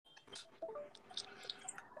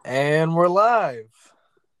And we're live.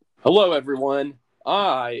 Hello, everyone.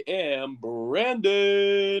 I am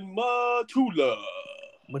Brandon Matula.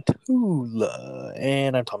 Matula.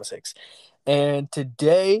 And I'm Thomas Hicks. And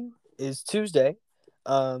today is Tuesday.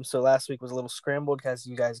 So last week was a little scrambled because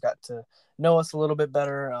you guys got to know us a little bit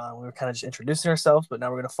better. We were kind of just introducing ourselves, but now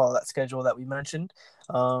we're going to follow that schedule that we mentioned.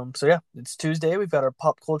 So yeah, it's Tuesday. We've got our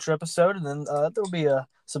pop culture episode, and then there'll be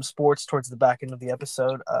some sports towards the back end of the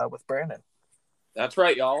episode with Brandon. That's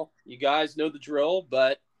right, y'all. You guys know the drill,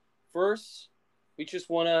 but first, we just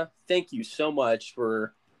want to thank you so much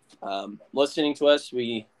for listening to us.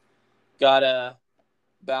 We got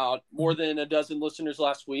about more than a dozen listeners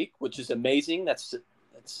last week, which is amazing. That's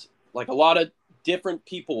like a lot of different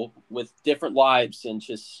people with different lives, and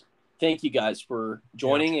just thank you guys for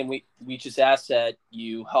joining. Yeah. And we just ask that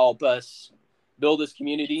you help us build this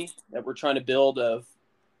community that we're trying to build of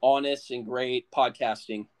honest and great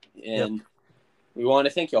podcasting. And we want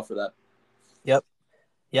to thank y'all for that. Yep.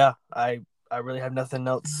 Yeah, I really have nothing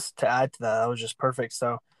else to add to that. That was just perfect.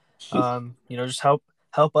 So, just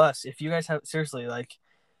help us. If you guys have, seriously, like,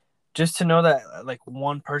 just to know that like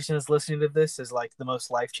one person is listening to this is like the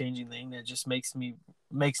most life-changing thing. It just makes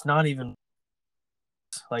not even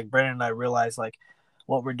like Brandon and I realize like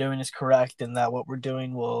what we're doing is correct and that what we're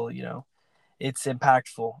doing will, it's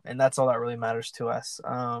impactful, and that's all that really matters to us.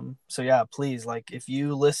 So yeah, please, like, if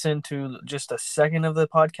you listen to just a second of the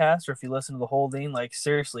podcast, or if you listen to the whole thing, like,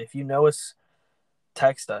 seriously, if you know us,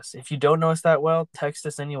 text us. If you don't know us that well, text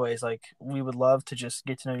us anyways. Like, we would love to just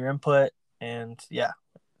get to know your input, and yeah.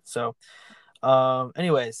 So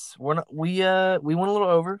anyways, we went a little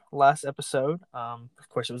over last episode. Of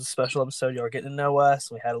course, it was a special episode. Y'all were getting to know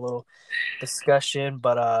us. We had a little discussion,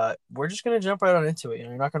 but we're just gonna jump right on into it.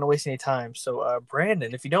 You're not gonna waste any time. So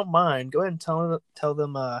Brandon, if you don't mind, go ahead and tell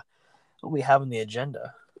them what we have on the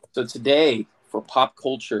agenda. So today, for pop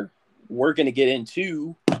culture, we're gonna get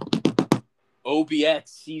into OBX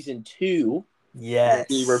season 2. Yes,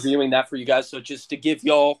 we'll be reviewing that for you guys. So just to give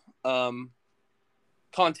y'all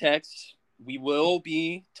context, we will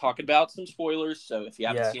be talking about some spoilers. So if you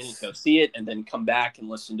haven't seen it, go see it and then come back and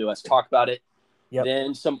listen to us talk about it. Yep.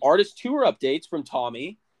 Then some artist tour updates from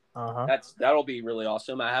Tommy. That'll be really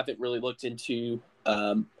awesome. I haven't really looked into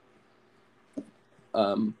the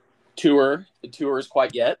tours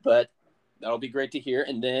quite yet, but that'll be great to hear.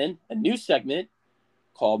 And then a new segment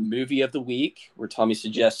called Movie of the Week, where Tommy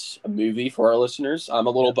suggests a movie for our listeners. I'm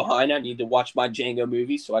a little behind. I need to watch my Django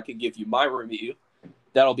movie so I can give you my review.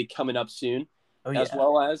 That'll be coming up soon, as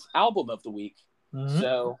well as Album of the Week. Mm-hmm.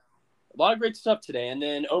 So a lot of great stuff today. And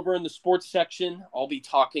then over in the sports section, I'll be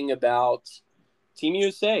talking about Team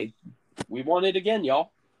USA. We won it again,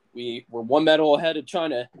 y'all. We were one medal ahead of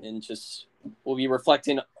China, and just we'll be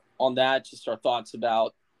reflecting on that, just our thoughts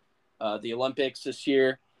about the Olympics this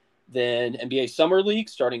year. Then NBA Summer League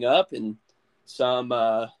starting up, and some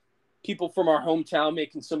people from our hometown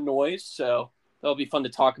making some noise. So that'll be fun to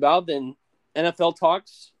talk about. Then NFL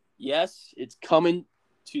talks. Yes, it's coming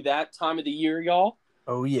to that time of the year, y'all.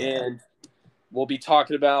 Oh, yeah. And we'll be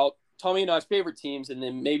talking about Tommy and I's favorite teams. And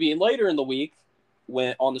then maybe later in the week,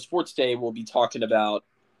 when on the sports day, we'll be talking about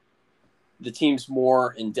the teams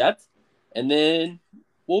more in depth. And then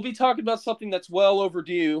we'll be talking about something that's well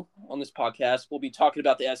overdue on this podcast. We'll be talking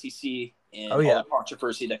about the SEC and all the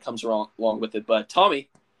controversy that comes along with it. But Tommy,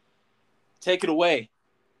 take it away.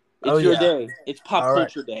 It's your day. It's pop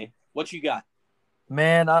culture day. What you got?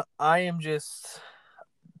 Man, I am just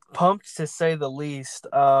pumped, to say the least.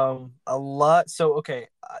 A lot. So, okay,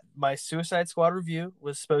 my Suicide Squad review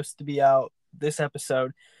was supposed to be out this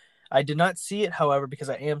episode. I did not see it, however, because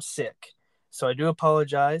I am sick. So I do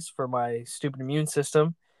apologize for my stupid immune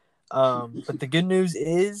system. But the good news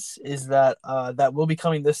is that that will be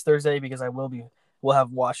coming this Thursday, because will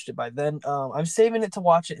have watched it by then. I'm saving it to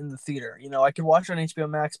watch it in the theater. I could watch it on HBO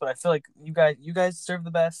Max, but I feel like you guys deserve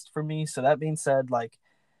the best for me. So that being said, like,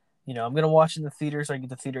 I'm gonna watch it in the theater so I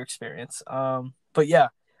get the theater experience. But yeah,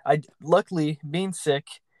 I luckily, being sick,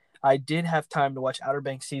 I did have time to watch Outer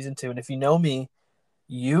Banks season 2. And if you know me,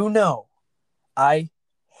 I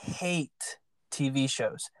hate TV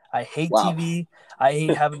shows. I hate TV. I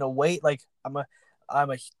hate having to wait. Like, I'm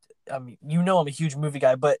a huge movie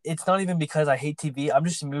guy, but it's not even because I hate TV. I'm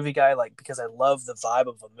just a movie guy, like, because I love the vibe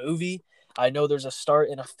of a movie. I know there's a start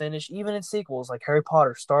and a finish, even in sequels like Harry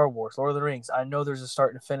Potter, Star Wars, Lord of the Rings. I know there's a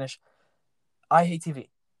start and a finish. I hate TV.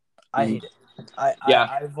 I hate it.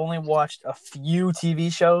 I've only watched a few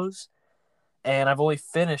TV shows, and I've only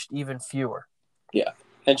finished even fewer. Yeah.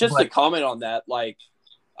 And just to comment on that, like,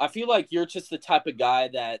 I feel like you're just the type of guy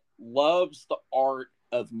that loves the art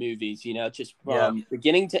of movies, you know, just Yeah. from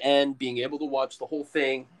beginning to end, being able to watch the whole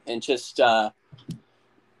thing and just Yeah.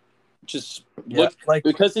 look,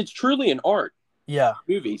 because it's truly an art. Yeah.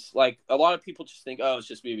 Movies, like a lot of people just think, oh, it's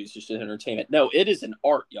just movies, just entertainment. No, it is an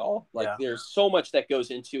art, y'all. Like Yeah. there's so much that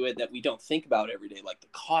goes into it that we don't think about every day, like the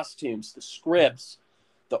costumes, the scripts,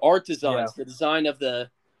 the art designs, the design of the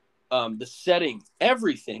setting,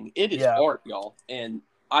 everything. It is Yeah. art, y'all. And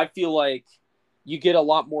I feel like you get a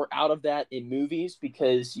lot more out of that in movies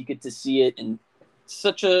because you get to see it in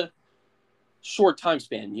such a short time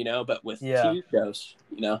span, you know, but with Yeah. TV shows,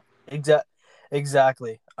 you know.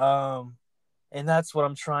 Exactly. And that's what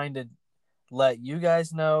I'm trying to let you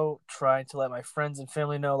guys know, trying to let my friends and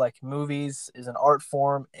family know, like movies is an art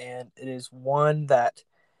form and it is one that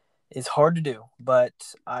is hard to do,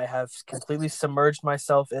 but I have completely submerged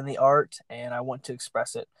myself in the art and I want to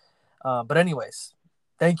express it. But anyways,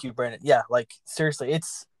 thank you, Brandon. Yeah, like seriously,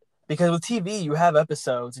 it's because with TV you have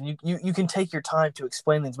episodes and you can take your time to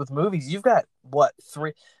explain things. With movies, you've got what,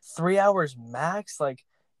 three hours max, like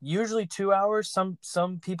usually 2 hours.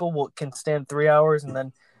 Some people can stand 3 hours, and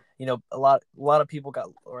then a lot of people got,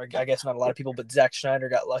 or I guess not a lot of people, but Zack Schneider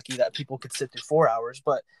got lucky that people could sit through 4 hours.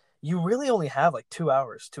 But you really only have like 2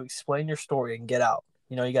 hours to explain your story and get out.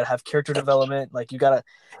 You got to have character development. Like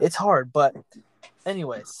it's hard. But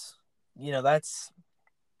anyways,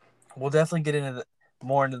 we'll definitely get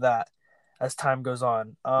more into that as time goes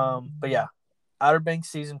on. But yeah, Outer Banks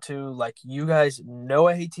season 2, like you guys know,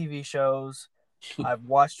 I hate TV shows. I've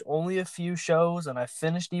watched only a few shows and I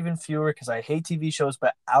finished even fewer because I hate TV shows,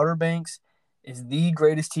 but Outer Banks is the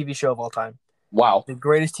greatest TV show of all time. Wow. The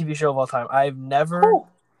greatest TV show of all time. I've never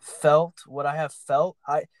felt what I have felt.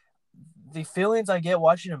 The feelings I get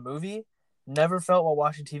watching a movie, never felt while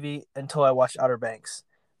watching TV until I watched Outer Banks.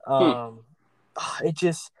 It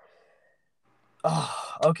just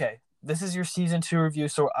okay. This is your season 2 review,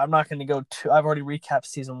 so I'm not going to go to. I've already recapped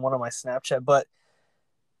season 1 on my Snapchat, but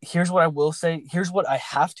here's what I will say. Here's what I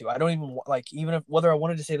have to. I don't even like, even if whether I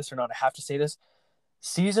wanted to say this or not, I have to say this.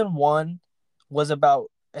 Season 1 was about,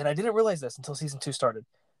 and I didn't realize this until season 2 started,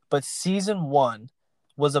 but season 1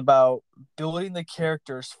 was about building the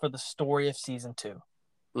characters for the story of season 2.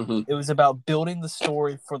 Mm-hmm. It was about building the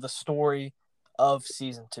story for the story of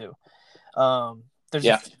season 2.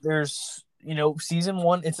 There's season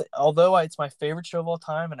 1. It's my favorite show of all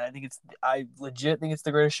time, and I legit think it's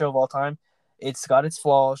the greatest show of all time. It's got its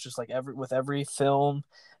flaws, just like every film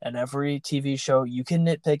and every TV show. You can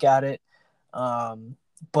nitpick at it,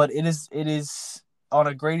 but it is on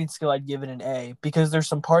a grading scale. I'd give it an A because there's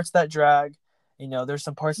some parts that drag. There's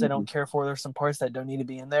some parts I don't care for. There's some parts that don't need to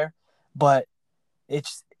be in there, but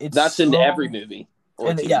it's that's in every movie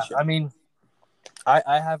or TV show. I mean,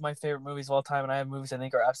 I have my favorite movies of all time, and I have movies I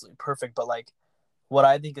think are absolutely perfect. But like, what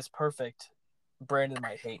I think is perfect, Brandon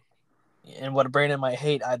might hate, and what Brandon might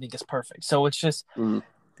hate, I think is perfect. So it's just,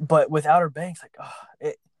 but with Outer Banks,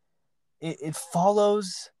 like, it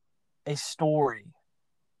follows a story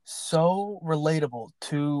so relatable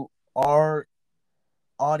to our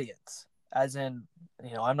audience. As in,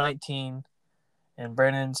 I'm 19 and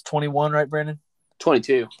Brandon's 21, right, Brandon?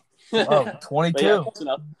 22. Oh, 22. Yeah, close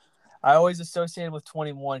enough. I always associate him with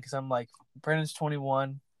 21 because I'm like, Brandon's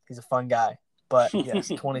 21. He's a fun guy. But yes,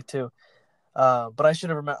 22. But I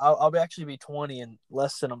should have remembered. I'll actually be 20 in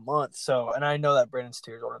less than a month. So, and I know that Brandon's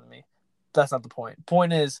 2 years older than me. That's not the point.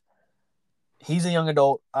 Point is, he's a young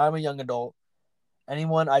adult. I'm a young adult.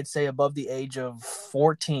 Anyone I'd say above the age of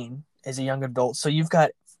 14 is a young adult. So you've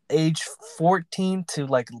got age 14 to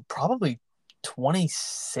like probably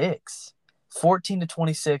 26, 14 to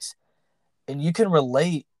 26, and you can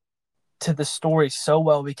relate to the story so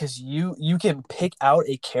well because you can pick out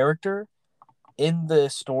a character in the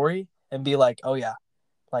story and be like, oh yeah,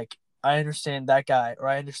 like I understand that guy or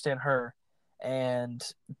I understand her, and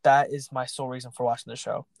that is my sole reason for watching the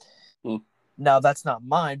show. Now that's not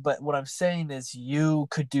mine, but what I'm saying is you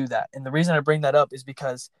could do that, and the reason I bring that up is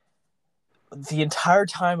because the entire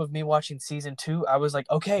time of me watching season 2, I was like,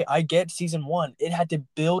 okay, I get season 1. It had to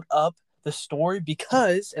build up the story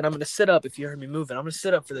because, and I'm going to sit up if you heard me moving. I'm going to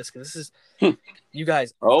sit up for this because this is, you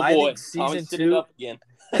guys. Oh I boy, think season 2 2. Up again.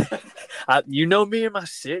 You know me and my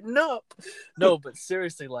sitting up. No, but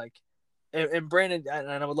seriously, like, and Brandon, and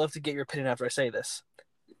I would love to get your opinion after I say this,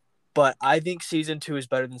 but I think season 2 is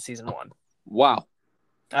better than season 1. Wow,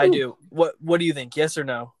 I do. What do you think? Yes or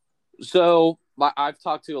no? So I've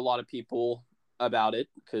talked to a lot of people about it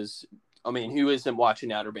because, I mean, who isn't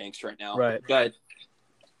watching Outer Banks right now? Right. But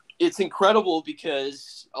it's incredible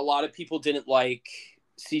because a lot of people didn't like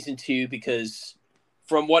season 2 because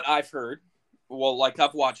from what I've heard, well, like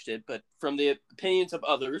I've watched it, but from the opinions of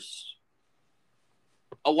others,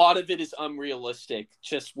 a lot of it is unrealistic,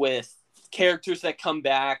 just with characters that come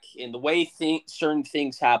back and the way certain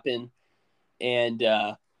things happen. And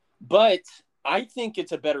but I think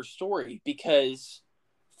it's a better story because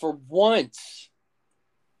for once,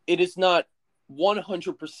 it is not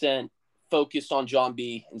 100% focused on John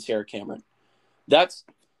B. and Sarah Cameron. That's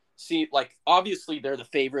like obviously they're the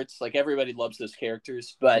favorites. Like everybody loves those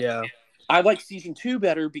characters, but Yeah. I like season 2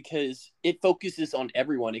 better because it focuses on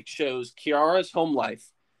everyone. It shows Kiara's home life.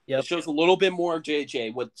 Yep. It shows a little bit more of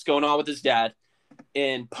JJ, what's going on with his dad,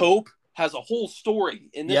 and Pope has a whole story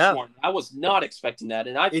in this one. I was not expecting that,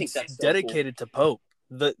 and I think that's so dedicated to Pope.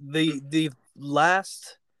 The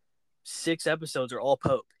last 6 episodes are all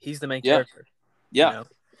Pope. He's the main character. Yeah, you know?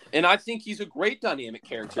 And I think he's a great dynamic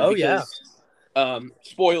character. Oh because,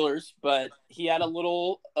 spoilers, but he had a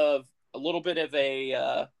little bit of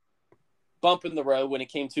a bump in the road when it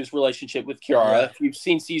came to his relationship with Kiara. Yeah. If you've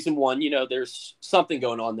seen season 1, you know there's something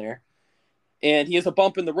going on there, and he has a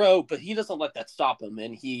bump in the road, but he doesn't let that stop him,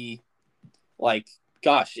 and he. Like,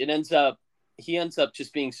 gosh, he ends up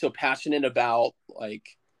just being so passionate about like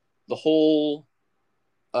the whole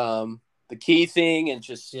the key thing and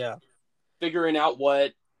just figuring out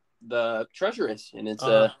what the treasure is. And it's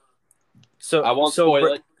so I won't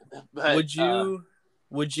spoil it. But,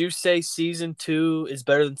 would you say season 2 is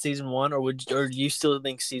better than season 1, or do you still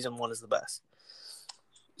think season 1 is the best?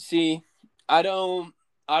 See, I don't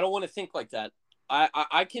want to think like that.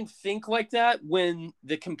 I can think like that when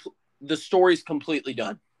the story's completely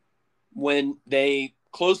done. When they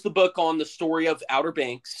close the book on the story of Outer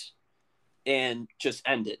Banks and just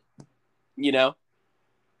end it. You know?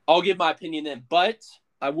 I'll give my opinion then. But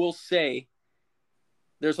I will say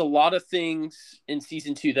there's a lot of things in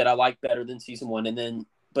season 2 that I like better than season 1.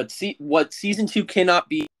 What season 2 cannot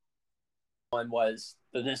be was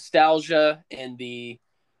the nostalgia and the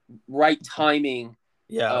right timing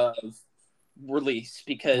of release,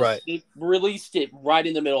 because they released it right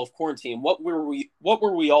in the middle of quarantine. What were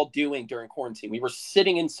we all doing during quarantine? We were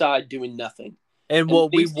sitting inside doing nothing. And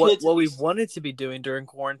what we wanted to be doing during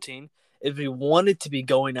quarantine is we wanted to be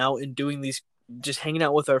going out and doing these, just hanging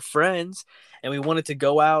out with our friends, and we wanted to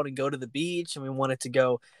go out and go to the beach, and we wanted to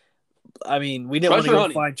go. I mean, we didn't want to go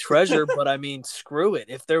find treasure, but I mean, screw it.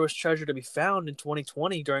 If there was treasure to be found in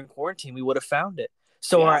 2020 during quarantine, we would have found it.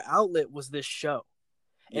 So our outlet was this show.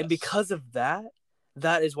 And because of that,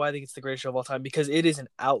 that is why I think it's the greatest show of all time, because it is an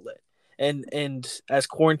outlet. And as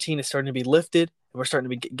quarantine is starting to be lifted and we're starting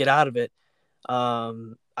to get out of it,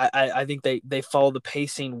 I think they follow the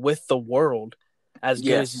pacing with the world as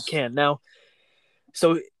good as you can. Now,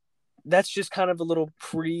 so that's just kind of a little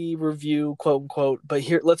pre-review, quote unquote. But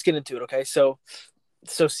here, let's get into it, okay? So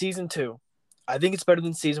season 2, I think it's better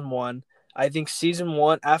than season 1. I think season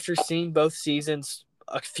 1, after seeing both seasons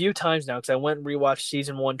a few times now, because I went and rewatched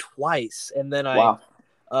season 1 twice, and then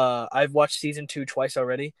I've watched season 2 twice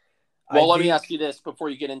already. Well, let me ask you this before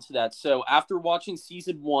you get into that. So after watching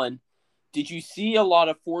season 1, did you see a lot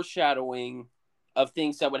of foreshadowing of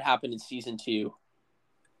things that would happen in season 2?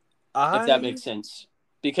 If that makes sense.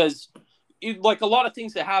 Because like a lot of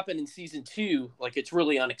things that happen in season 2, like it's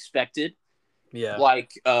really unexpected. Yeah.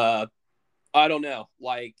 Like, I don't know,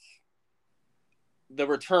 like the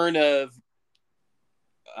return of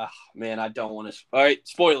man, I don't want to. All right,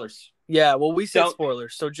 spoilers. Yeah, well, we said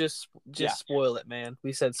spoilers, so just spoil it, man.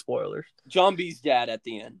 We said spoilers. John B's dad at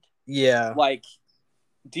the end. Yeah. Like,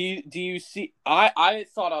 do you see? I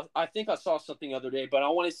think I saw something the other day, but I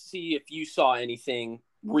want to see if you saw anything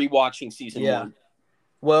rewatching season 1.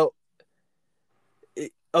 Well,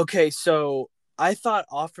 okay, so I thought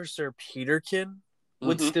Officer Peterkin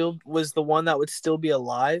was the one that would still be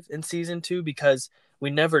alive in season 2, because we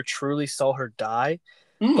never truly saw her die.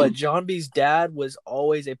 But John B's dad was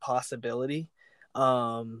always a possibility.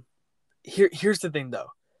 Here's the thing,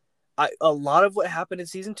 though. A lot of what happened in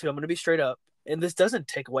season 2, I'm going to be straight up, and this doesn't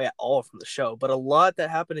take away at all from the show, but a lot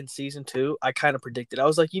that happened in season 2, I kind of predicted. I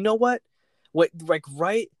was like, you know what? Like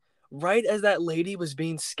right as that lady was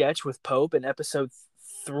being sketched with Pope in episode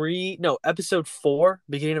 4,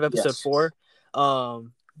 beginning of episode 4,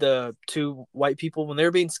 the 2 white people, when they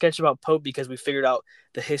were being sketched about Pope, because we figured out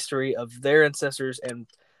the history of their ancestors, and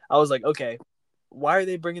I was like, okay, why are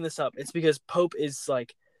they bringing this up? It's because Pope is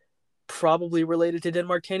like probably related to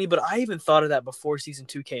Denmark Taney, but I even thought of that before season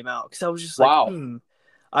 2 came out, because I was just like,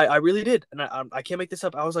 I really did, and I can't make this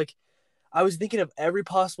up. I was like, I was thinking of every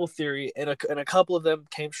possible theory, and a couple of them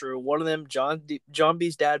came true. One of them, John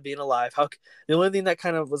B's dad being alive. The only thing that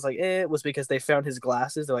kind of was like, was because they found his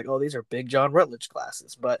glasses. They're like, oh, these are big John Rutledge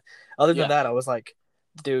glasses. But other than that, I was like,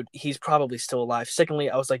 dude, he's probably still alive. Secondly,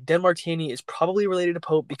 I was like, Denmark Taney is probably related to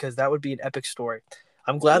Pope, because that would be an epic story.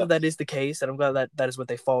 I'm glad Yep. that is the case, and I'm glad that that is what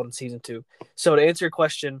they followed in season 2. So to answer your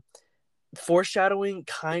question, foreshadowing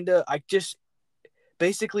kind of, I just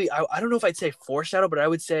basically, I don't know if I'd say foreshadow, but I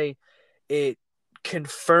would say it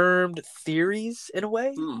confirmed theories in a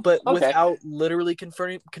way, but Okay. without literally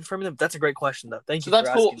confirming them. That's a great question, though. Thank So you for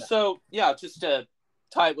that's cool. asking that. So yeah, just to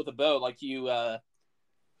tie it with a bow, like you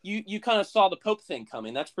kind of saw the Pope thing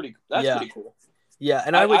coming. That's Yeah, pretty cool. yeah,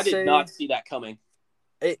 and I would I did say, not see that coming.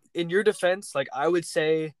 in your defense, like I would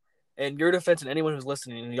say, in your defense, and anyone who's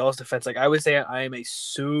listening, in y'all's defense, like I would say, I am a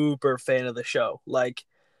super fan of the show.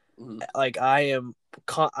 Mm-hmm. Like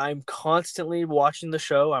I'm constantly watching the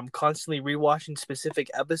show. I'm constantly rewatching specific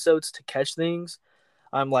episodes to catch things.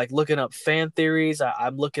 I'm like looking up fan theories.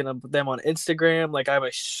 I'm looking up them on Instagram. Like I'm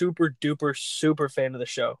a super duper super fan of the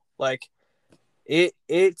show. Like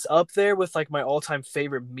it's up there with like my all time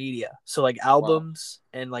favorite media. So like Wow. albums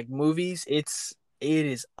and like movies, it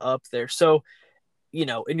is up there. So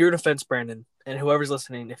in your defense, Brandon, and whoever's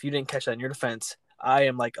listening, if you didn't catch that in your defense, I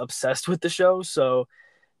am like obsessed with the show. So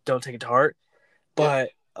don't take it to heart. Yep.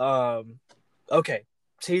 But okay,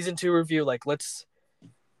 season 2 review. Like let's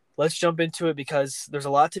jump into it because there's a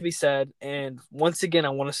lot to be said. And once again, I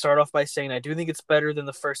want to start off by saying I do think it's better than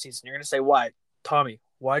the first season. You're gonna say why, Tommy?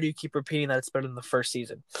 Why do you keep repeating that it's better than the first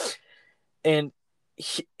season? And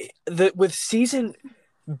with season,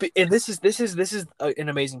 and this is an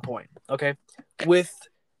amazing point. Okay, with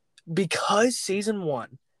because season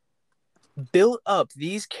 1 built up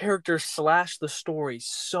these characters slash the story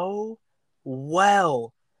so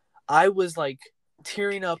well, I was like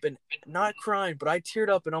tearing up and not crying, but I teared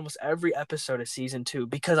up in almost every episode of season 2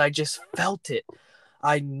 because I just felt it.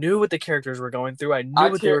 I knew what the characters were going through. I knew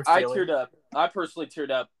what they were I feeling. teared up. I personally teared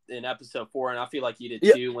up in episode 4, and I feel like you did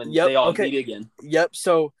Yep. too when Yep. they all Okay. meet again. Yep.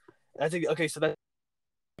 So I think okay.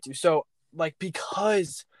 So like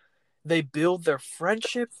because they build their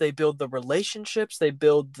friendship, they build the relationships, they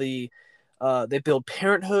build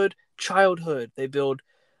parenthood, childhood, they build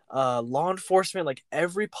law enforcement, like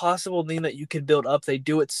every possible thing that you could build up. They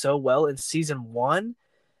do it so well in season 1.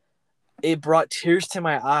 It brought tears to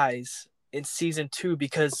my eyes in season 2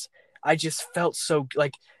 because I just felt so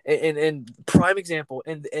like and prime example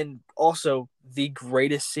and also the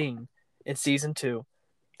greatest scene in season 2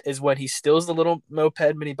 is when he steals the little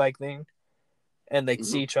moped mini bike thing and they Mm-hmm.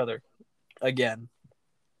 see each other again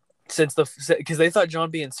since because they thought John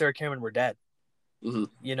B and Sarah Cameron were dead,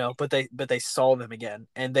 Mm-hmm. but they saw them again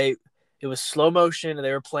and it was slow motion and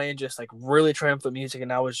they were playing just like really triumphant music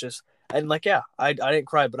and I was just and like yeah I didn't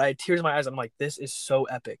cry but I had tears in my eyes. I'm like this is so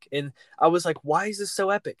epic and I was like why is this so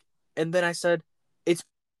epic and then I said it's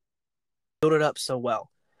built it up so well.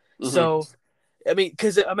 Mm-hmm. So I mean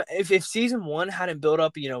because if season 1 hadn't built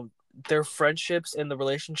up their friendships and the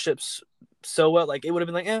relationships so well, like it would have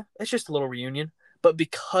been like it's just a little reunion. But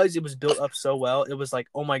because it was built up so well, it was like,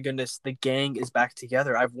 oh my goodness, the gang is back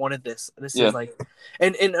together. I've wanted this. This Yeah. is like,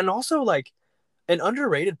 and also like an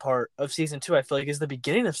underrated part of season 2. I feel like is the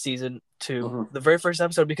beginning of season 2, Mm-hmm. the very first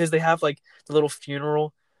episode, because they have like the little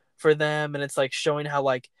funeral for them, and it's like showing how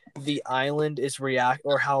like the island is react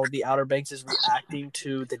or how the Outer Banks is reacting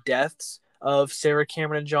to the deaths of Sarah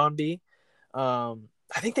Cameron and John B.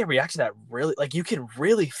 I think they react to that really like you can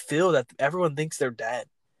really feel that everyone thinks they're dead.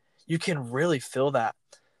 You can really feel that.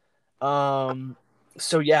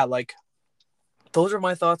 So yeah, like those are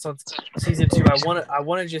my thoughts on season 2. I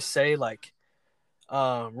want to just say like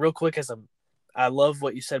real quick I love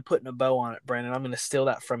what you said putting a bow on it, Brandon. I'm gonna steal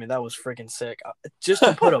that from you. That was freaking sick. Just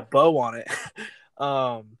to put a bow on it.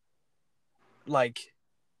 Like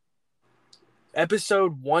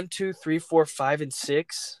episode 1, 2, 3, 4, 5, and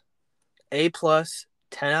 6, A plus,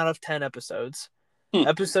 10 out of 10 episodes.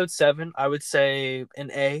 Episode 7, I would say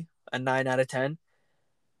a 9 out of 10.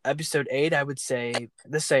 Episode 8, I would say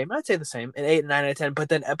the same. I'd say the same, an 8 and 9 out of 10. But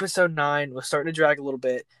then episode 9 was starting to drag a little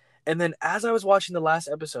bit. And then as I was watching the last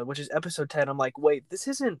episode, which is episode 10, I'm like, wait, this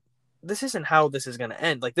isn't how this is going to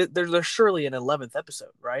end. Like there's surely an 11th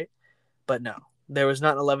episode, right? But no, there was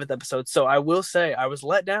not an 11th episode. So I will say I was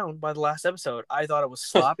let down by the last episode. I thought it was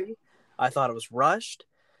sloppy. I thought it was rushed.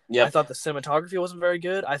 I Yep. thought the cinematography wasn't very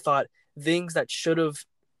good. I thought things that should have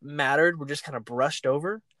mattered were just kind of brushed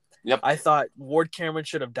over. Yep. I thought Ward Cameron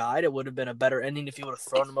should have died. It would have been a better ending if you would have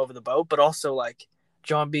thrown him over the boat. But also, like,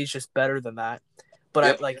 John B is just better than that.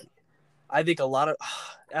 But Yep. I think a lot of,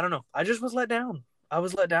 I don't know. I just was let down. I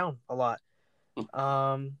was let down a lot.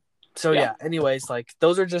 So yeah. Anyways, like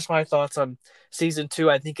those are just my thoughts on season 2.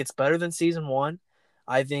 I think it's better than season 1.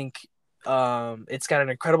 I think it's got an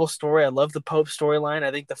incredible story. I love the Pope storyline.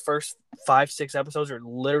 I think the first 5, 6 episodes are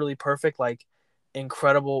literally perfect. Like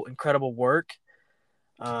incredible work.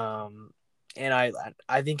 And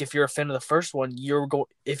I think if you're a fan of the first one,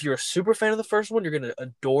 if you're a super fan of the first one, you're gonna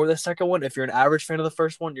adore the second one. If you're an average fan of the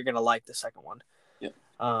first one, you're gonna like the second one. Yeah.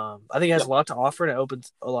 I think it has Yep. a lot to offer and it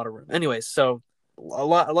opens a lot of room. Anyways, so a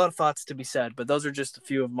lot of thoughts to be said, but those are just a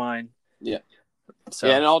few of mine. Yeah. So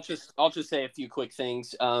Yeah, and I'll just say a few quick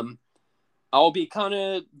things. I'll be kind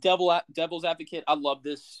of devil's advocate. I love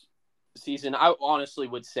this season. I honestly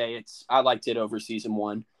would say I liked it over season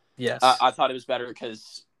one. yes, I thought it was better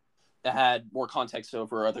because it had more context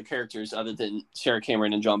over other characters other than Sarah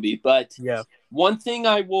Cameron and John B. But yeah, one thing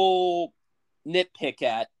I will nitpick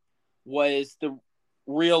at was the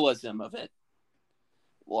realism of it.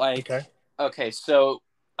 Like, okay, so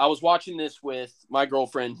I was watching this with my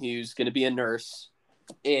girlfriend who's going to be a nurse,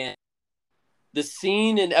 and the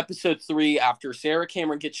scene in episode 3 after Sarah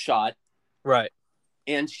Cameron gets shot, right,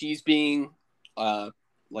 and she's being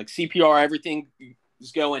like CPR, everything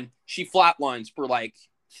is going. She flatlines for like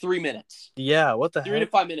 3 minutes. yeah. What the 3 heck?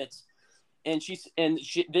 to 5 minutes, and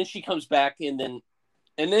then she comes back, and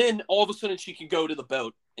then all of a sudden she could go to the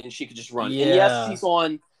boat and she could just run. Yeah. And yes,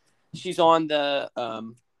 she's on the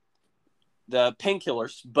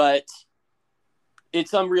painkillers, but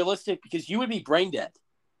it's unrealistic because you would be brain dead.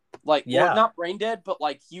 Like, Yeah. well, not brain dead, but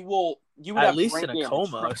like you would At have least brain in a damage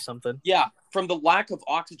coma from, or something. yeah, from the lack of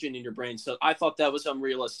oxygen in your brain. So I thought that was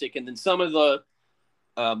unrealistic. And then some of the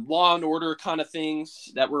Law and Order kind of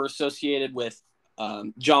things that were associated with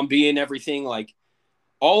John B and everything, like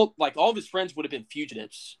all of his friends would have been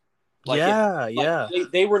fugitives. Like, yeah.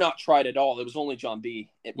 They were not tried at all. It was only John B,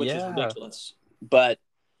 which is Yeah. ridiculous. But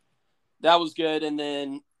that was good. And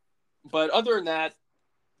then, but other than that,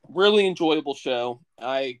 really enjoyable show.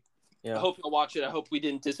 I hope you'll watch it. I hope we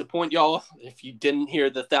didn't disappoint y'all. If you didn't hear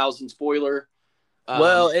the 1,000 spoiler,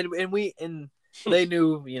 Well, and they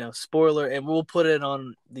knew, spoiler, and we'll put it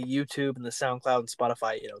on the YouTube and the SoundCloud and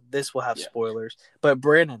Spotify. This will have spoilers. But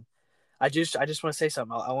Brandon, I just want to say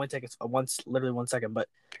something. I only take literally 1 second, but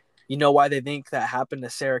you know why they think that happened to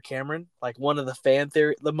Sarah Cameron? Like one of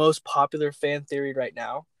the most popular fan theory right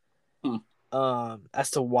now.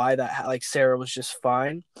 As to why that, like, Sarah was just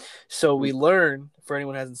fine. So we learn, for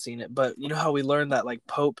anyone who hasn't seen it, but you know how we learned that, like,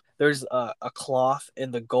 Pope, there's a cloth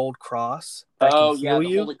in the gold cross that can heal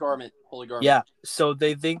you. Holy garment. Yeah, so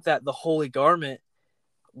they think that the holy garment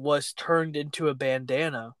was turned into a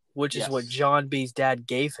bandana, which is what John B's dad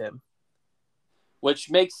gave him.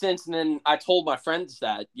 Which makes sense. And then I told my friends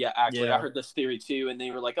that, I heard this theory too, and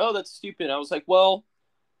they were like, "Oh, that's stupid." I was like, "Well,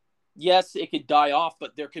 yes, it could die off,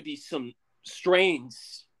 but there could be some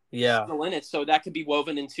strains still in it, so that could be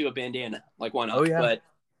woven into a bandana. Like, why not?" To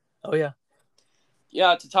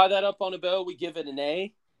tie that up on a bow, we give it an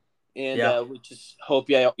A, and we just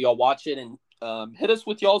hope y'all watch it and hit us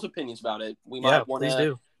with y'all's opinions about it. We might want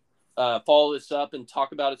to follow this up and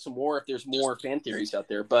talk about it some more if there's more fan theories out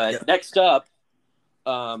there. But next up,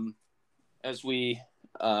 as we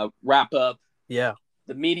wrap up the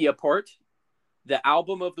media part, the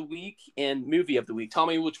album of the week and movie of the week. Tell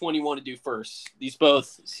me which one you want to do first. These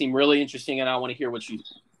both seem really interesting, and I want to hear what you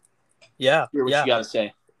you got to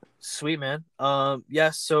say. Sweet, man.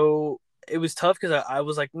 So it was tough because I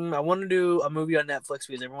was like, I want to do a movie on Netflix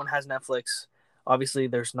because everyone has Netflix. Obviously,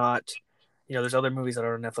 there's not, there's other movies that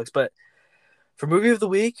are on Netflix. But for movie of the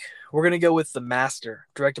week, we're going to go with The Master,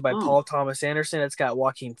 directed by Paul Thomas Anderson. It's got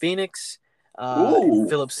Joaquin Phoenix,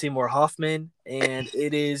 Philip Seymour Hoffman. And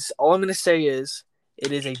all I'm going to say is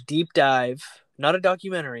it is a deep dive, not a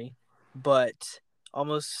documentary, but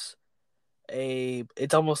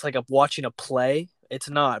it's almost like watching a play. It's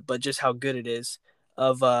not, but just how good it is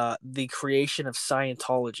of the creation of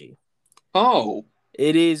Scientology. Oh,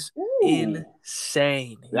 it is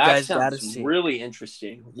insane. You guys gotta see. Really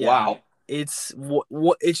interesting. Yeah. Wow. It's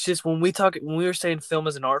just when we were saying film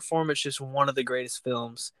as an art form, it's just one of the greatest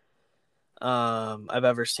films I've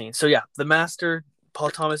ever seen. So yeah, The Master,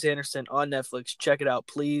 Paul Thomas Anderson on Netflix. Check it out,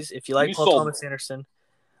 please. If you like Paul Thomas Anderson,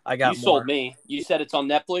 I got more. You sold me. You said it's on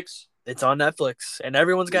Netflix? It's on Netflix, and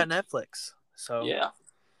everyone's got Netflix. So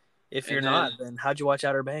if you're not, then how'd you watch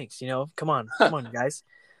Outer Banks? Come on, guys.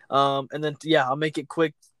 And then I'll make it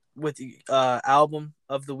quick with the album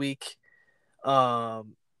of the week.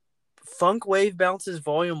 Funk Wave Bounces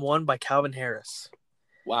Volume 1 by Calvin Harris.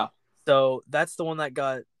 Wow. So that's the one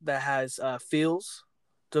that has Feels.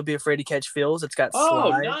 Don't Be Afraid to Catch Feels. It's got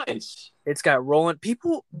Slide. Oh, nice. It's got Rolling.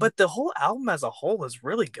 But the whole album as a whole is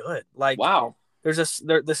really good. Like, wow. There's this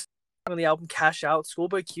on the album, Cash Out,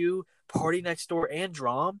 Schoolboy Q, Party Next Door, and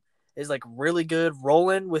Drum is like really good.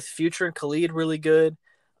 Rollin' with Future and Khalid, really good.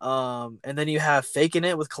 And then you have Faking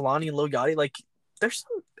It with Kalani and Lil Yachty. Like,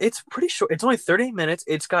 it's pretty short. It's only 38 minutes.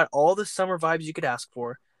 It's got all the summer vibes you could ask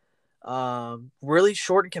for. Really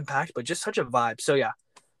short and compact, but just such a vibe. So yeah,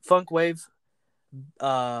 Funk Wave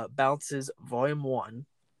Bounces Volume 1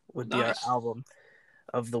 would be our Nice. album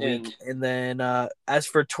of the week. And And then as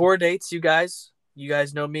for tour dates, you guys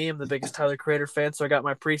know me. I'm the biggest Tyler Creator fan, so I got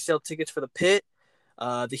my pre-sale tickets for the Pit.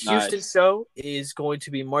 The Houston nice. show is going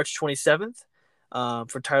to be March 27th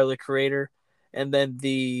for Tyler Creator. And then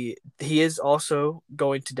he is also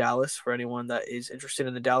going to Dallas for anyone that is interested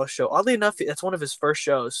in the Dallas show. Oddly enough, that's one of his first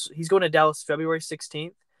shows. He's going to Dallas February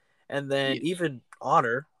 16th. And then Yeah. even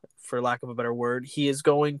odder, for lack of a better word, he is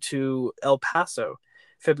going to El Paso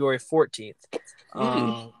February 14th.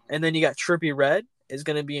 Hmm. And then you got Trippie Redd is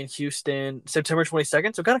going to be in Houston September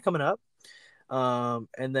 22nd, so kind of coming up.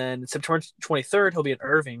 And then September 23rd, he'll be in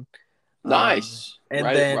Irving. Nice. And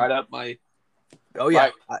then, Right up my oh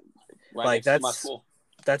yeah, right like next to my school.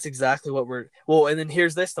 that's exactly what we're. Well, and then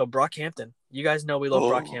here's this though, Brockhampton. You guys know we love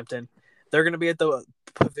Brockhampton. They're going to be at the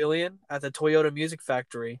Pavilion at the Toyota Music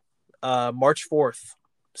Factory, March 4th.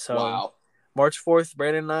 So Wow. March 4th,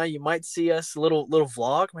 Brandon and I, you might see us little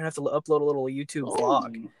vlog. Might have to upload a little YouTube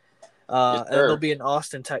vlog. Yes, And they'll be in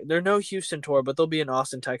Austin, Texas. There's no Houston tour, but they'll be in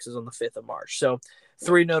Austin, Texas on the 5th of March. So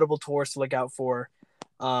 3 notable tours to look out for.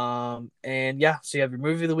 And yeah, so you have your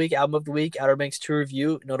movie of the week, album of the week, Outer Banks tour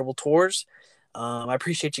review, notable tours. I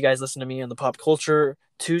appreciate you guys listening to me on the Pop Culture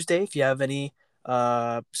Tuesday. If you have any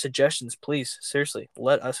suggestions, please, seriously,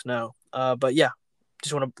 let us know. But yeah,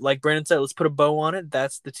 just want to, like Brandon said, let's put a bow on it.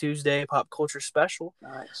 That's the Tuesday Pop Culture special.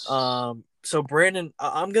 Nice. So Brandon,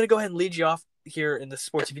 I'm gonna go ahead and lead you off here in the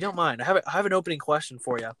sports, if you don't mind. I have an opening question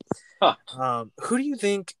for you. Huh. Who do you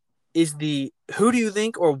think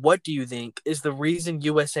or what do you think is the reason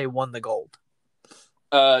USA won the gold?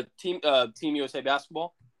 Team USA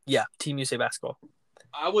basketball. Yeah, Team USA basketball.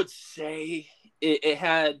 I would say it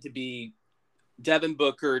had to be Devin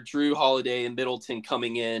Booker, Drew Holiday, and Middleton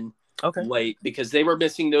coming in late because they were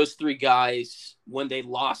missing those 3 guys when they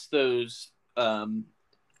lost those not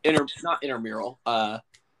intramural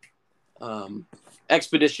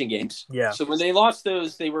expedition games. Yeah. So when they lost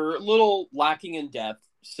those, they were a little lacking in depth.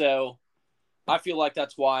 So I feel like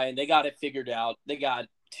that's why, and they got it figured out. They got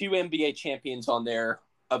 2 NBA champions on there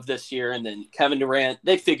of this year, and then Kevin Durant.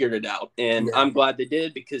 They figured it out, and I'm glad they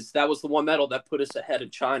did because that was the one medal that put us ahead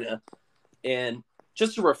of China. And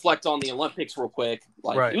just to reflect on the Olympics real quick,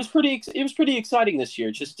 it was pretty exciting this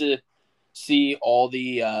year just to see all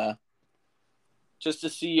the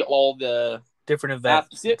different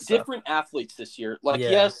events, different athletes this year.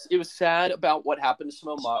 Yes, it was sad about what happened to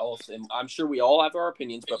Simone Biles, and I'm sure we all have our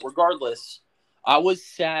opinions, but regardless, I was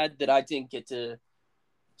sad that I didn't get to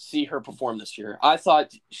see her perform this year. I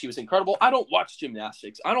thought she was incredible. I don't watch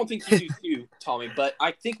gymnastics. I don't think you do too, Tommy, but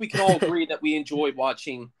I think we can all agree that we enjoyed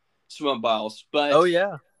watching Simone Biles. But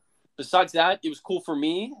besides that, it was cool for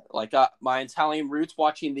me. My Italian roots,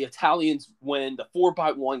 watching the Italians win the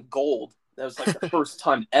 4x1 gold. That was the first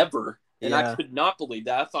time ever. And I could not believe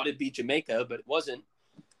that. I thought it'd be Jamaica, but it wasn't.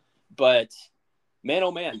 But man,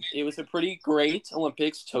 oh man, it was a pretty great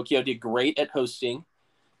Olympics. Tokyo did great at hosting.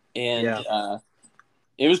 And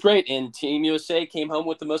it was great. And Team USA came home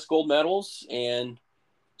with the most gold medals. And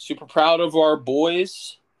super proud of our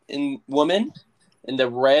boys and women in the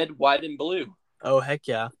red, white, and blue. Oh, heck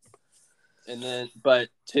yeah. And then, but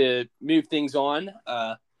to move things on,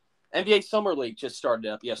 NBA Summer League just started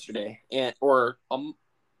up yesterday or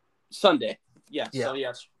Sunday.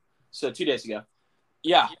 So 2 days ago.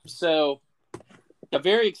 Yeah. So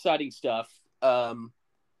very exciting stuff. The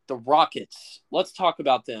Rockets. Let's talk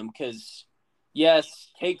about them because,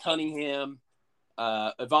 yes, Kate Cunningham,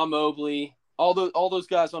 Yvonne Mobley, all those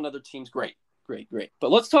guys on other teams, great.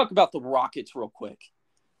 But let's talk about the Rockets real quick.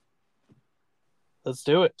 Let's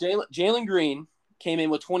do it. Jalen Green came in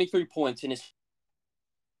with 23 points in his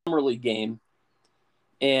Summer League game,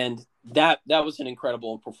 and that was an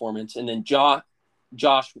incredible performance. And then Josh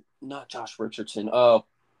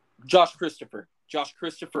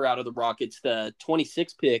Christopher out of the Rockets, the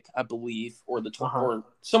 26th pick, I believe, or or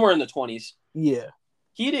somewhere in the 20s. Yeah,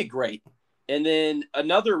 he did great. And then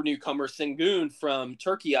another newcomer, Sengun from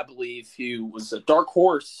Turkey, I believe, who was a dark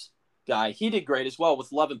horse guy, he did great as well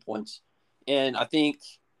with 11 points. And I think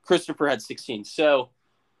Christopher had 16. So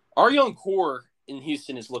our young core in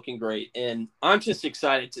Houston is looking great. And I'm just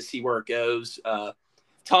excited to see where it goes.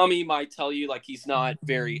 Tommy might tell you he's not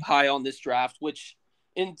very high on this draft, which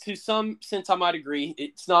to some sense I might agree.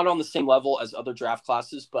 It's not on the same level as other draft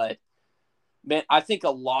classes, but man, I think a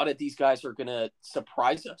lot of these guys are going to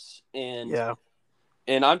surprise us. And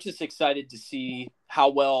I'm just excited to see how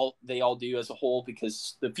well they all do as a whole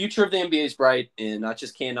because the future of the NBA is bright, and I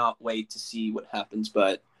just cannot wait to see what happens.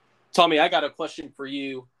 But, Tommy, I got a question for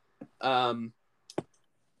you. Um,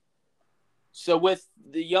 so with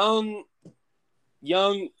the young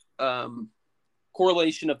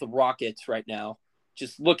correlation of the Rockets right now,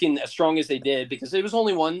 just looking as strong as they did, because it was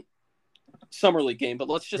only one summer league game, but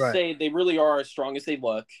let's just Right. say they really are as strong as they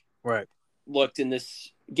Right. looked in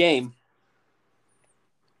this game.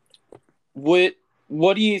 What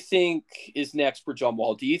do you think is next for John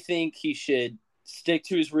Wall? Do you think he should stick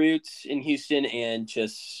to his roots in Houston and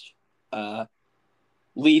just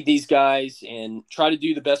lead these guys and try to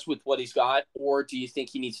do the best with what he's got, or do you think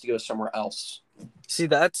he needs to go somewhere else? See,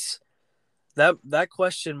 that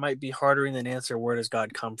question might be harder than answer. Where does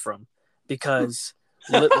God come from? Because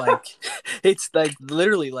like it's like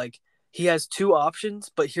literally like he has two options,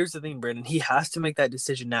 but here's the thing, Brandon. He has to make that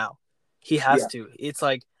decision now. He has Yeah. to. It's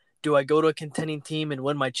like, do I go to a contending team and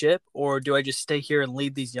win my chip, or do I just stay here and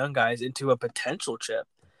lead these young guys into a potential chip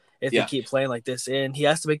if they Yeah. keep playing like this? And he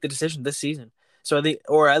has to make the decision this season. So I think,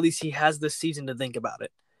 or at least he has this season to think about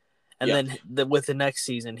it, and Yeah. then with the next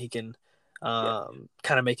season he can Yeah.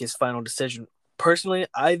 kind of make his final decision. Personally,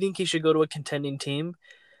 I think he should go to a contending team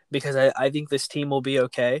because I think this team will be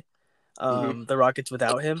okay. Mm-hmm. The Rockets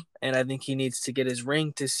without him, and I think he needs to get his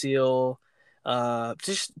ring to seal,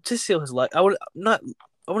 just to seal his I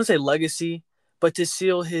want to say legacy, but to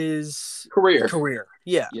seal his Career.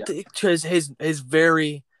 Yeah, Yeah. to his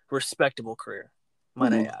very respectable career,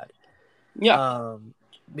 might I Mm-hmm. add. Yeah.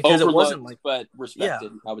 Because it wasn't Overlooked, like, but yeah,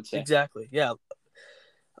 respected, I would say. exactly, yeah.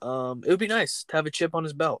 It would be nice to have a chip on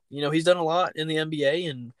his belt. You know, he's done a lot in the NBA,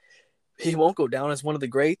 and he won't go down as one of the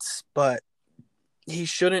greats, but he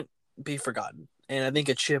shouldn't be forgotten. And I think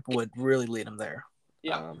a chip would really lead him there.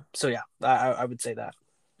 Yeah. So yeah, I would say that.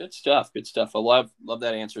 Good stuff. Good stuff. I love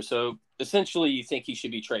that answer. So essentially, you think he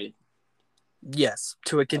should be traded? Yes,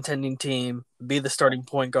 to a contending team, be the starting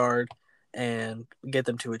point guard, and get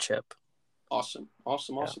them to a chip. Awesome.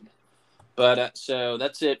 Awesome. Yeah. Awesome. But so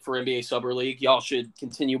that's it for NBA Summer League. Y'all should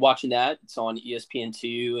continue watching that. It's on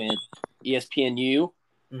ESPN2 and ESPNU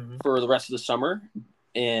for the rest of the summer.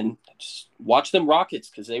 And just watch them Rockets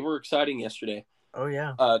because they were exciting yesterday. Oh,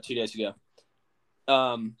 yeah. 2 days ago.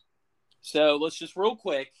 So let's just real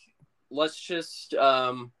quick,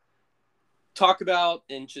 talk about,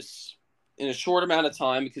 and just in a short amount of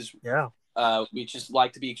time, because we just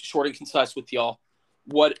like to be short and concise with y'all,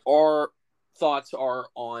 what our thoughts are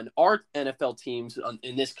on our NFL teams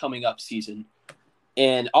in this coming up season.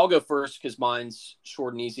 And I'll go first because mine's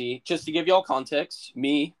short and easy. Just to give y'all context,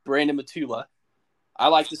 me, Brandon Matula, I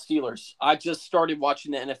like the Steelers. I just started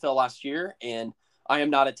watching the NFL last year, and I am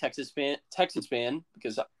not a Texans fan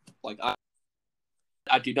because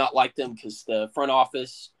I do not like them because the front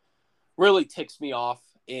office really ticks me off,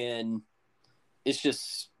 and it's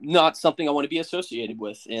just not something I want to be associated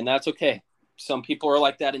with, and that's okay. Some people are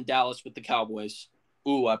like that in Dallas with the Cowboys.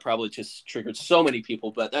 Ooh, I probably just triggered so many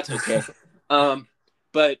people, but that's okay.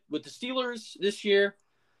 But with the Steelers this year,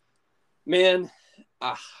 man,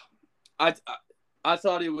 I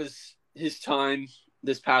thought it was his time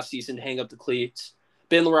this past season to hang up the cleats.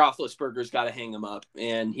 Ben Roethlisberger's got to hang him up,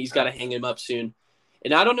 and he's got to hang him up soon.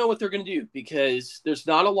 And I don't know what they're going to do because there's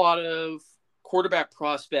not a lot of quarterback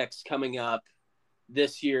prospects coming up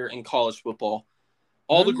this year in college football.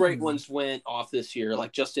 All the great ones went off this year,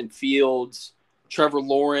 like Justin Fields, Trevor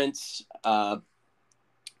Lawrence,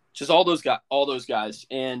 just all those guys.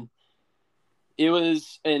 And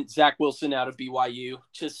and Zach Wilson out of BYU,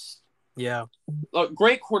 just a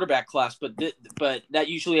great quarterback class, but that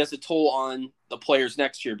usually has a toll on the players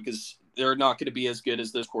next year because they're not going to be as good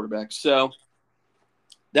as those quarterbacks. So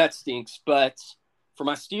that stinks. But for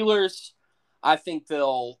my Steelers, I think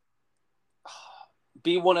they'll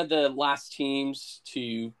be one of the last teams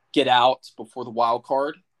to get out before the wild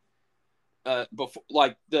card. Before,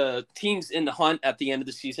 like the teams in the hunt at the end of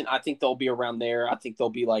the season, I think they'll be around there. I think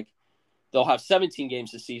they'll have 17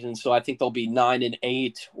 games this season, so I think they'll be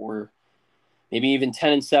 9-8 or maybe even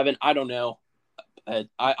 10-7. I don't know.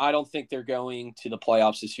 I don't think they're going to the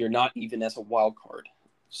playoffs this year, not even as a wild card.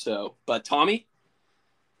 So, but Tommy,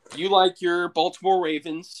 you like your Baltimore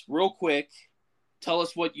Ravens. Real quick, tell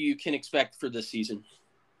us what you can expect for this season.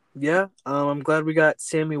 Yeah, I'm glad we got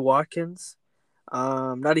Sammy Watkins.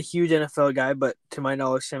 Not a huge NFL guy, but to my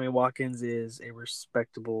knowledge, Sammy Watkins is a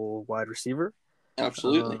respectable wide receiver.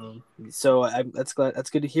 Absolutely. So that's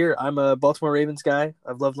good to hear. I'm a Baltimore Ravens guy.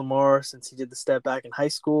 I've loved Lamar since he did the step back in high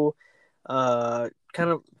school. He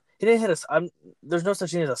didn't hit there's no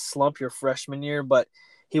such thing as a slump your freshman year, but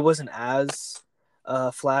he wasn't as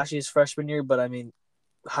flashy his freshman year. But I mean,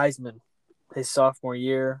 Heisman his sophomore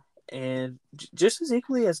year, and just as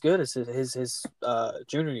equally as good as his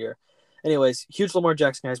junior year. Anyways, huge Lamar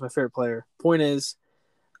Jackson guy is my favorite player. Point is,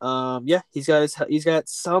 Yeah, he's got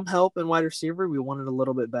some help in wide receiver. We wanted a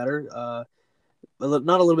little bit better. Not a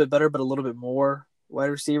little bit better, but a little bit more wide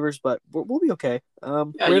receivers. But we'll be okay. Yeah,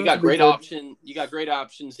 you Ravens got will be great good. option. You got great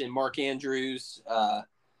options in Mark Andrews,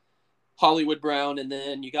 Hollywood Brown, and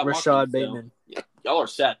then you got Watkins. Rashad So Bateman. yeah, y'all are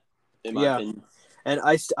set, in my Yeah, opinion. and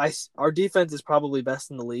our defense is probably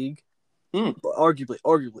best in the league, Hmm. arguably,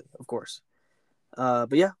 of course.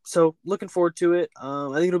 But yeah, so looking forward to it.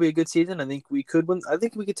 I think it'll be a good season. I think we could win. I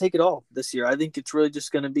think we could take it all this year. I think it's really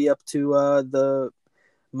just going to be up to the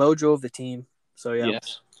mojo of the team. So yeah,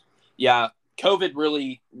 Yes. Yeah. COVID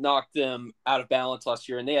really knocked them out of balance last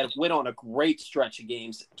year, and they went on a great stretch of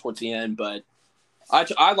games towards the end. But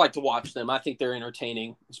I like to watch them. I think they're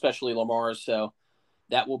entertaining, especially Lamar. So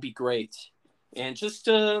that will be great. And just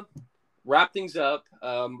to wrap things up,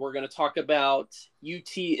 we're going to talk about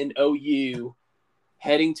UT and OU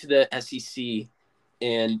heading to the SEC.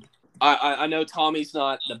 And I know Tommy's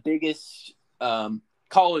not the biggest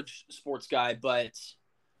college sports guy, but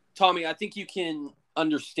Tommy, I think you can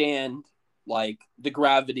understand like the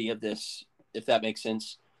gravity of this, if that makes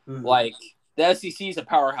sense. Mhm. Like the SEC is a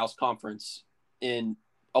powerhouse conference in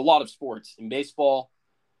a lot of sports, in baseball,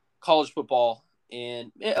 college football,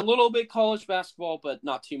 and a little bit college basketball, but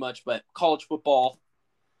not too much. But college football,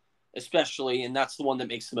 especially, and that's the one that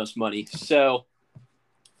makes the most money. So,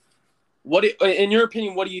 in your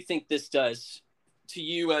opinion, what do you think this does to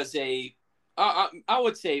you as I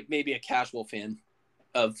would say maybe a casual fan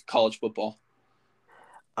of college football?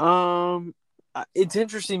 It's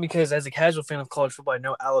interesting because as a casual fan of college football, I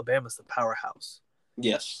know Alabama's the powerhouse,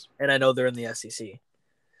 Yes. and I know they're in the SEC.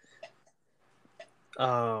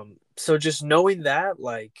 So just knowing that,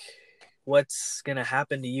 like, what's gonna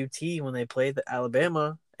happen to UT when they play the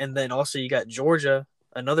Alabama, and then also you got Georgia,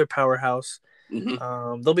 another powerhouse.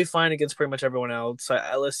 Mm-hmm. They'll be fine against pretty much everyone else.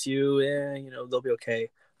 LSU, they'll be okay.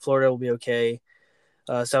 Florida will be okay.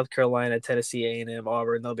 South Carolina, Tennessee, A&M,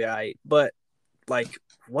 Auburn, they'll be all right. But like,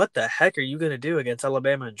 what the heck are you gonna do against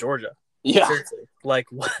Alabama and Georgia? Yeah. Seriously, like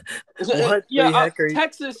what? What yeah, the heck are you?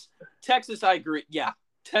 Texas, I agree. Yeah,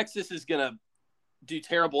 Texas is gonna do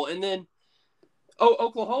terrible, and then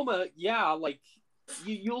Oklahoma, yeah, like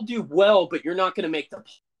you'll do well, but you're not gonna make the.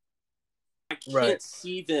 I can't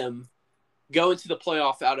see them go into the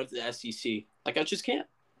playoff out of the SEC. Like I just can't.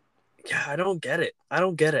 Yeah, I don't get it. I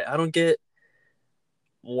don't get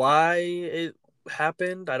why it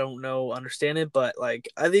happened. I don't understand it, but like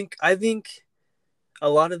I think a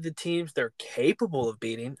lot of the teams they're capable of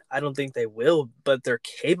beating. I don't think they will, but they're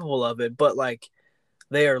capable of it. But like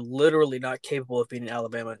they are literally not capable of beating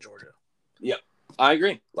Alabama and Georgia. Yep, I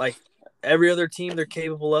agree. Like every other team they're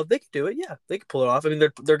capable of, they could do it. Yeah, they could pull it off. I mean,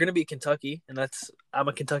 they're going to beat Kentucky, and I'm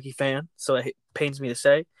a Kentucky fan, so it pains me to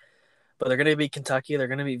say, but they're going to beat Kentucky. They're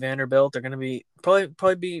going to beat Vanderbilt. They're going to be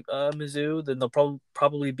probably beat Mizzou. Then they'll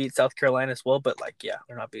probably beat South Carolina as well. But like, yeah,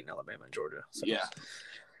 they're not beating Alabama and Georgia. So. Yeah.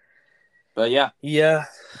 But yeah.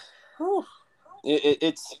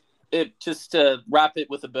 It's just to wrap it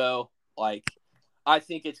with a bow. Like, I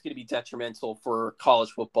think it's going to be detrimental for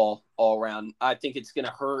college football all around. I think it's going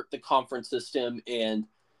to hurt the conference system, and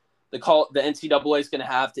the NCAA is going to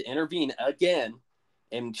have to intervene again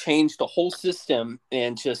and change the whole system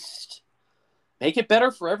and just make it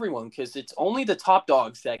better for everyone, because it's only the top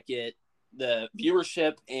dogs that get the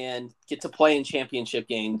viewership and get to play in championship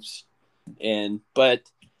games. But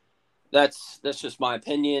that's just my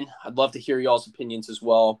opinion. I'd love to hear y'all's opinions as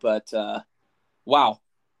well. But wow,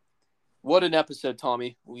 what an episode,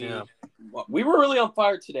 Tommy. We were really on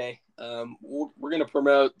fire today. We're gonna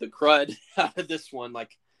promote the crud out of this one.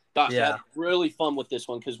 Like, had really fun with this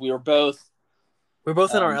one because we were both in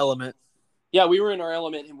our element. Yeah, we were in our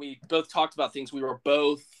element, and we both talked about things we were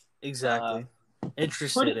both exactly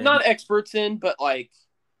interested in. Not experts in, but like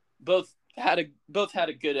both had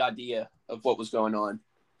a good idea of what was going on.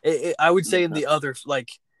 I would say in the other, like,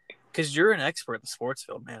 because you're an expert in the sports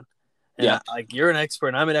field, man. And yeah, like you're an expert,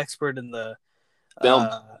 and I'm an expert in the film,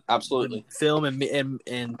 absolutely, the film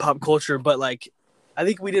and pop culture. But like, I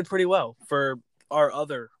think we did pretty well for our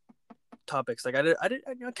other topics. Like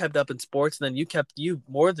I kept up in sports, and then you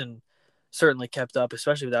more than certainly kept up,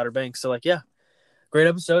 especially with Outer Banks. So like, yeah, great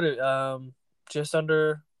episode.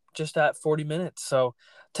 Just at 40 minutes. So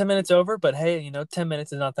 10 minutes over, but hey, 10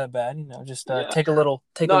 minutes is not that bad. Just take a little.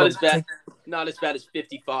 Not as bad as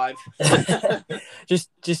 55.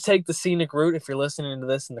 just take the scenic route if you're listening to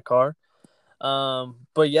this in the car.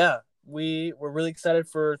 But yeah, we're really excited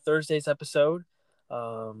for Thursday's episode.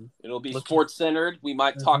 It'll be sports centered. We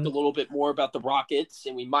might talk a little bit more about the Rockets,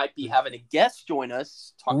 and we might be having a guest join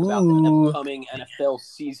us talk about the upcoming NFL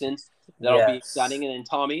season. That'll be exciting. And then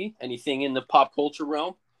Tommy, anything in the pop culture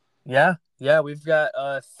realm? Yeah, we've got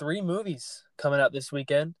 3 movies coming out this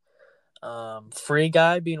weekend. Free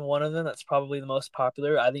Guy being one of them. That's probably the most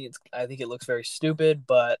popular. I think it looks very stupid,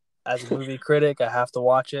 but as a movie critic, I have to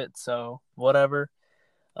watch it. So whatever.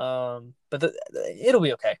 It'll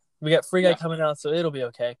be okay. We got Free Guy Yeah. coming out, so it'll be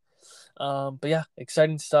okay. But yeah,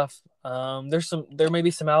 exciting stuff. There may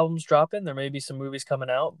be some albums dropping. There may be some movies coming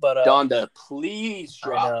out, but Donda, please I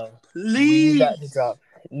drop. know we need that to Please. drop.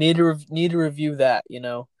 Need to review that.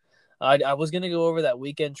 I was gonna go over that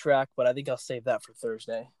weekend track, but I think I'll save that for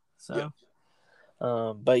Thursday. Yeah.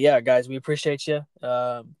 So, but yeah, guys, we appreciate you.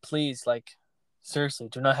 Please, like, seriously,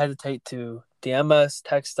 do not hesitate to DM us,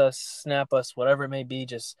 text us, snap us, whatever it may be.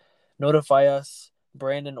 Just notify us,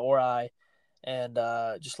 Brandon or I, and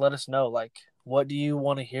just let us know, like, what do you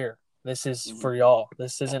want to hear? This is for y'all.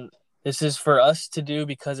 This is for us to do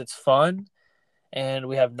because it's fun and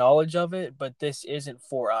we have knowledge of it, but this isn't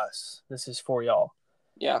for us. This is for y'all.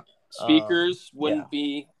 Yeah. Um, Speakers yeah, wouldn't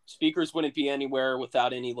be anywhere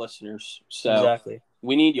without any listeners. So exactly.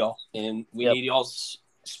 we need y'all, and we Yep, need y'all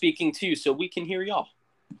speaking too, so we can hear y'all.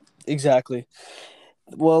 exactly.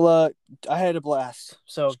 Well, I had a blast.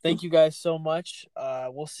 So thank you guys so much.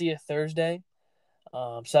 We'll see you Thursday.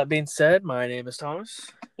 So that being said, my name is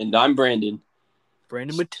Thomas. And I'm Brandon.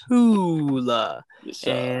 Brandon Matula. Yes,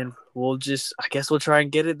 sir. And I guess we'll try and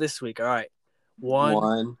get it this week. All right.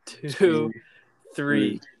 1, 2, 2,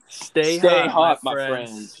 3. 3. Stay hot, my my friends.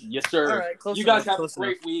 friends. Yes, sir. All right, close You guys enough, have a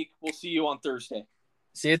great enough. week. We'll see you on Thursday.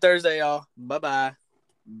 See you Thursday, y'all. Bye-bye.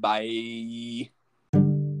 Bye.